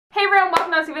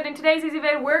Manske vid. In today's Izzy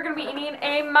vid, we're going to be eating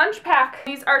a Munchpak.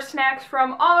 These are snacks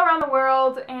from all around the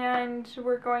world, and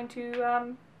we're going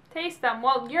to taste them.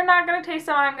 Well, you're not going to taste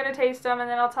them, I'm going to taste them, and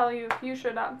then I'll tell you if you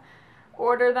should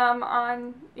order them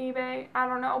on eBay. I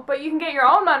don't know. But you can get your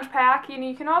own Munchpak, and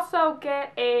you can also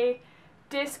get a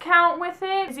discount with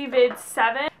it. Izzy vid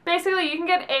 7. Basically, you can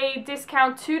get a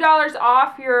discount $2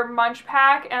 off your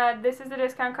Munchpak. This is the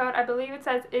discount code. I believe it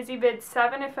says Izzy vid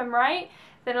 7 if I'm right.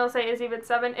 Then it'll say Izzy vid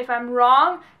 7. If I'm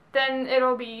wrong, then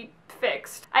it'll be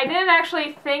fixed. I didn't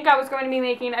actually think I was going to be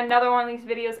making another one of these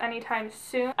videos anytime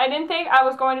soon. I didn't think I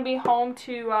was going to be home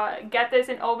to get this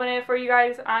and open it for you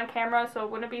guys on camera, so it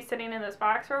wouldn't be sitting in this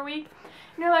box for a week.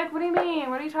 And you're like, what do you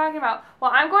mean? What are you talking about? Well,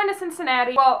 I'm going to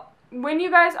Cincinnati. Well, when you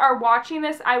guys are watching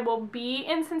this, I will be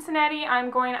in Cincinnati.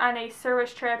 I'm going on a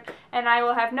service trip, and I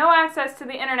will have no access to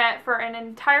the internet for an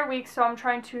entire week, so I'm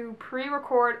trying to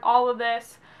pre-record all of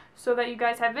this so that you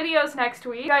guys have videos next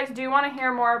week. If you guys do want to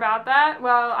hear more about that,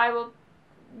 well, I will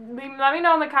let me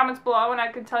know in the comments below, and I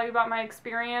could tell you about my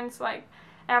experience, like,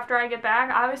 after I get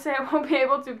back. Obviously, I won't be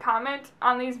able to comment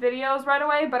on these videos right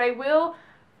away, but I will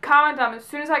comment them as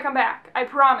soon as I come back. I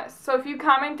promise. So if you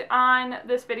comment on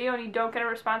this video and you don't get a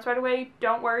response right away,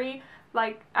 don't worry.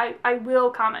 Like, I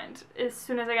will comment as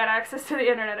soon as I get access to the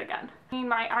internet again.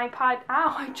 My iPod.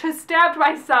 Ow, I just stabbed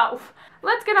myself.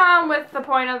 Let's get on with the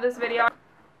point of this video.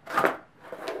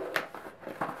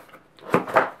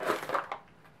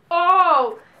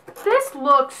 Oh, this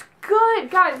looks good.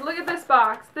 Guys, look at this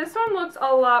box. This one looks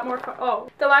a lot more fun. Oh,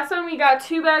 the last one we got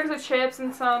 2 bags of chips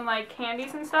and some like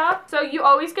candies and stuff. So you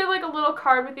always get like a little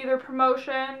card with either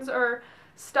promotions or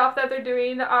stuff that they're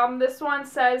doing. This one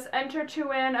says enter to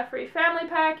win a free family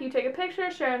pack. You take a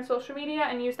picture, share on social media,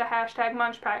 and use the hashtag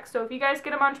Munchpak. So if you guys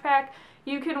get a Munchpak,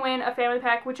 you can win a family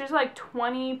pack, which is like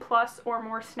 20 plus or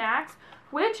more snacks,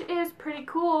 which is pretty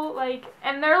cool. Like,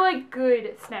 and they're like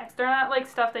good snacks. They're not like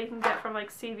stuff that you can get from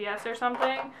like CVS or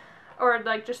something, or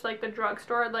like just like the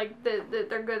drugstore. Like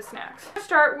they're good snacks. Let's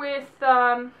start with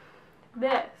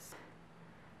this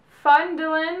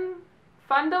Fundalin.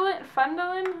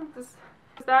 Is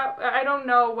that, I don't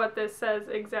know what this says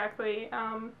exactly,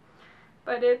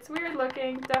 but it's weird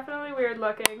looking. Definitely weird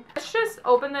looking. Let's just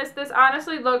open this. This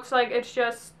honestly looks like it's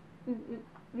just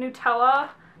Nutella.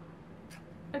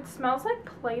 It smells like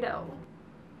Play-Doh.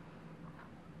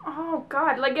 Oh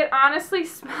god, like it honestly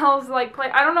smells like Play.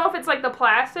 I don't know if it's like the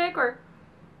plastic or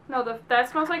no. That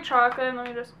smells like chocolate. Let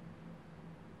me just.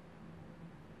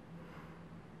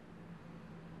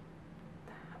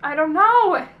 I don't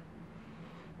know.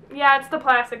 Yeah, it's the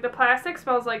plastic. The plastic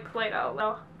smells like Play-Doh.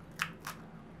 Oh.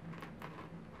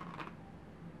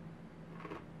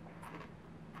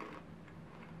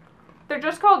 They're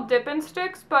just called Dippin'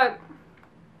 Sticks, but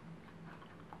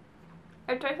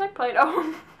it tastes like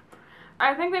Play-Doh.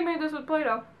 I think they made this with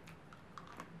Play-Doh.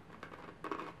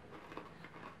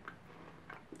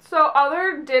 So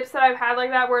other dips that I've had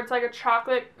like that, where it's like a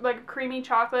chocolate, like a creamy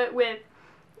chocolate with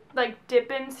like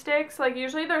Dippin' Sticks, like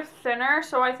usually they're thinner,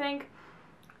 so I think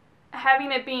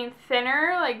having it being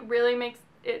thinner like really makes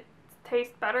it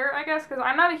taste better, I guess, because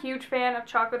I'm not a huge fan of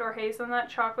chocolate or hazelnut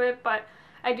chocolate, but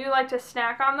I do like to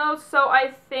snack on those. So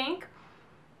I think,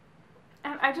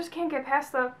 and I just can't get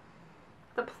past the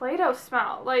Play-Doh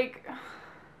smell. Like,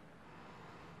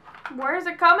 where is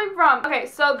it coming from? Okay,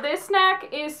 so this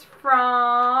snack is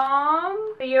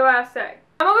from the USA.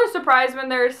 I'm always surprised when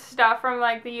there's stuff from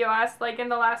like the US. Like in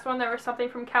the last one there was something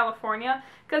from California,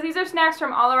 because these are snacks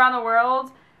from all around the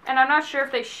world, and I'm not sure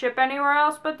if they ship anywhere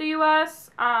else but the US.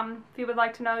 If you would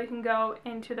like to know, you can go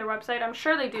into their website. I'm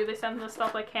sure they do. They send this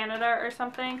stuff like Canada or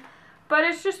something. But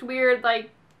it's just weird,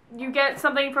 like you get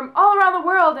something from all around the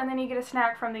world and then you get a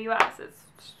snack from the US. It's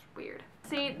just weird.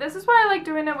 See, this is why I like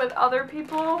doing it with other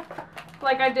people,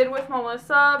 like I did with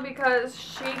Melissa, because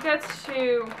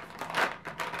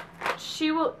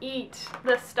she will eat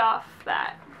the stuff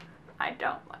that I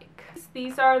don't like.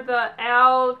 These are the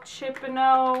Al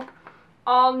Chipino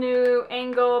all new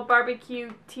Angle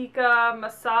barbecue tikka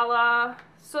masala.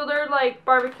 So they're like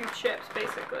barbecue chips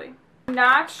basically.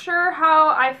 Not sure how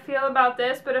I feel about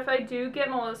this, but if I do get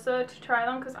Melissa to try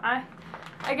them, because I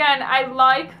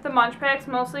like the Munchpaks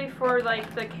mostly for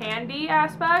like the candy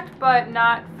aspect, but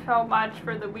not so much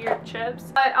for the weird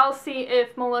chips. But I'll see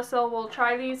if Melissa will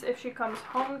try these if she comes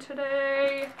home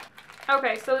today.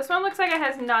 Okay, so this one looks like it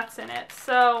has nuts in it.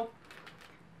 So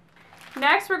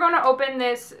next we're going to open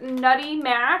this Nutty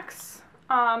Max.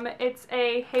 It's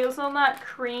a hazelnut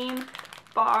cream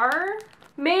bar.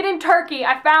 Made in Turkey.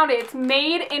 I found it. It's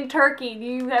made in Turkey.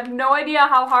 You have no idea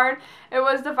how hard it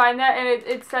was to find that, and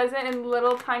it says it in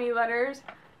little tiny letters.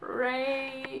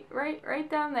 right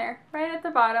down there. Right at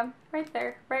the bottom. Right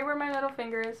there. Right where my middle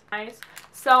finger is. Nice.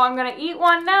 So I'm gonna eat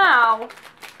one now.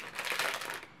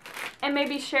 And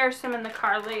maybe share some in the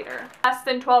car later. Less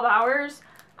than 12 hours,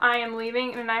 I am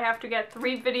leaving and I have to get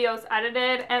 3 videos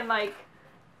edited and like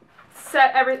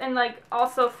set everything, like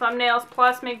also thumbnails,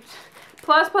 plus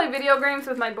play video games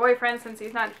with my boyfriend since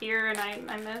he's not here and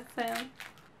I miss him.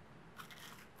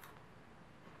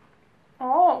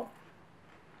 Oh,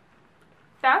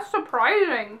 that's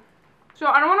surprising. So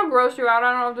I don't want to gross you out.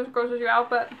 I don't know if this grosses you out,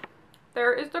 but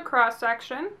there is the cross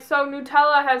section. So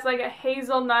Nutella has like a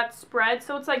hazelnut spread.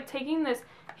 So it's like taking this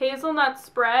hazelnut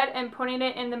spread and putting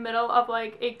it in the middle of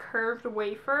like a curved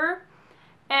wafer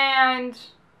and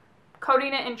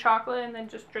coating it in chocolate and then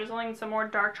just drizzling some more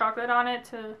dark chocolate on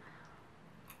it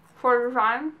for the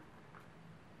fun.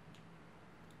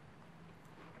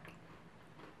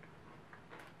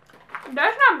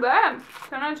 That's not bad.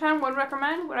 10 out of 10 would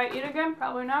recommend. Would I eat again?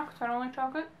 Probably not because I don't like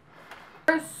chocolate.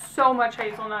 There's so much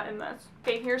hazelnut in this.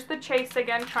 Okay, here's the chase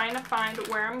again, trying to find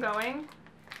where I'm going.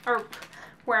 Or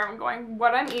where I'm going.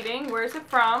 What I'm eating. Where is it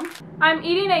from? I'm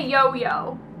eating a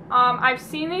yo-yo. I've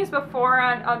seen these before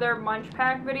on other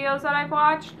Munchpak videos that I've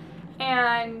watched,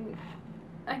 and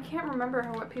I can't remember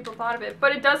what people thought of it,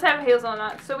 but it does have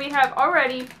hazelnut. So we have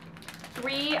already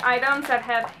 3 items that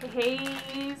have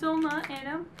hazelnut in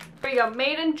them. There you go,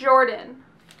 made in Jordan.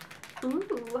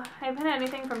 Ooh, I haven't had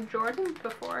anything from Jordan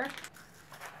before.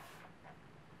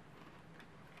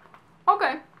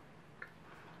 Okay. Okay.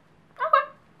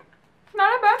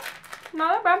 Not that bad.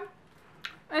 Not that bad.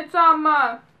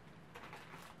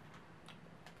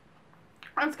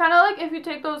 It's kind of like if you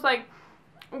take those like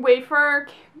wafer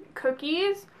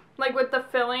cookies, like with the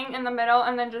filling in the middle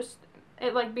and then just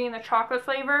it like being the chocolate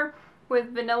flavor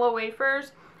with vanilla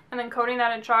wafers and then coating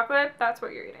that in chocolate. That's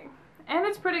what you're eating. And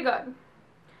it's pretty good.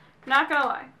 Not gonna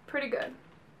lie. Pretty good.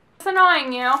 It's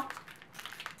annoying you.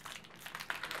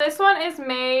 This one is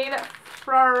made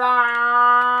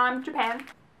from Japan.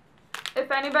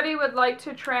 If anybody would like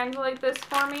to translate this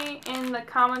for me in the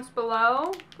comments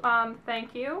below,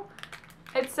 thank you.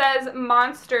 It says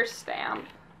monster stamp.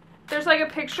 There's like a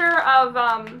picture of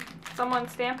someone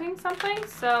stamping something,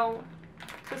 so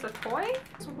is this a toy?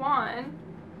 It's one.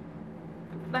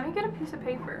 Let me get a piece of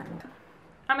paper.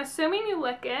 I'm assuming you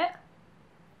lick it.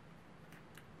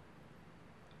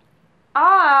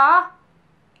 Ah!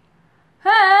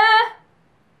 Huh!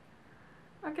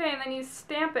 Okay, and then you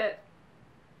stamp it.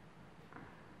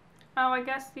 Oh, I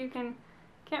guess you can't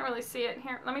really see it.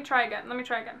 Here, let me try again. Let me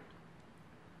try again.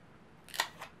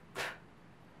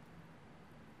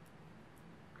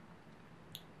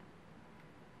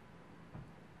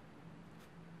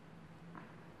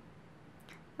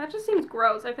 That just seems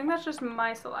gross. I think that's just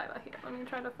my saliva. Here, let me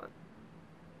try to flip.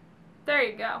 There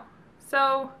you go.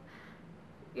 So,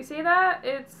 you see that?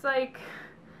 It's like,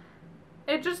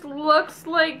 it just looks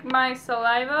like my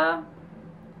saliva.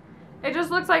 It just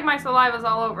looks like my saliva's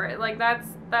all over it. Like, that's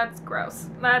gross.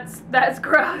 That's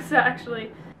gross,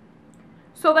 actually.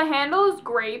 So the handle is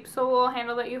grape, so a little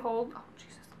handle that you hold. Oh,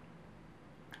 Jesus.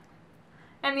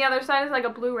 And the other side is like a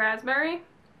blue raspberry.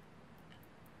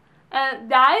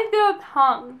 And that is the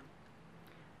tongue.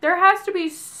 There has to be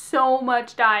so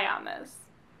much dye on this.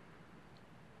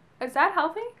 Is that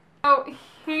healthy? Oh,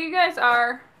 here you guys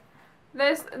are.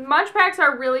 Munchpaks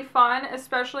are really fun,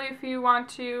 especially if you want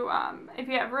to, if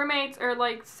you have roommates or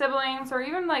like siblings or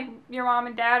even like your mom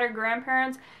and dad or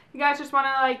grandparents. You guys just want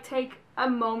to like take a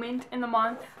moment in the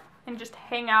month and just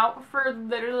hang out for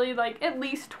literally like at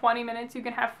least 20 minutes. You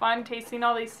can have fun tasting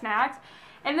all these snacks.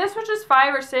 And this was just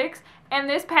 5 or 6. And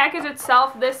this package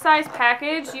itself, this size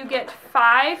package, you get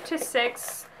 5 to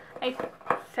 6, I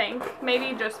think.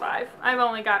 Maybe just 5. I've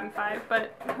only gotten 5,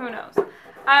 but who knows.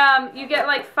 You get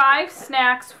like 5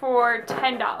 snacks for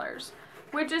 $10,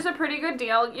 which is a pretty good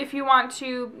deal. If you want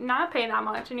to not pay that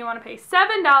much and you want to pay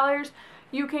 $7,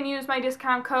 you can use my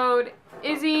discount code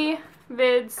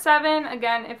IzzyVid7.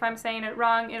 Again, if I'm saying it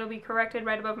wrong, it'll be corrected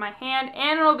right above my hand,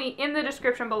 and it'll be in the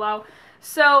description below.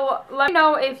 So let me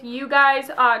know if you guys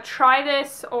try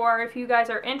this or if you guys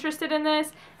are interested in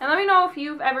this, and let me know if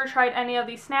you've ever tried any of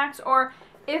these snacks or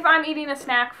if I'm eating a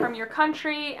snack from your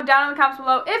country. Down in the comments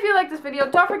below. If you like this video,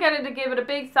 don't forget to give it a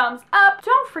big thumbs up.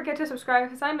 Don't forget to subscribe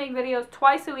because I make videos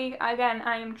twice a week. Again,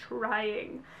 I am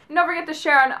trying. And don't forget to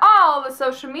share on all the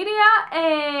social media,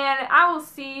 and I will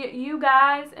see you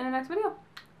guys in the next video.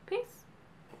 Peace.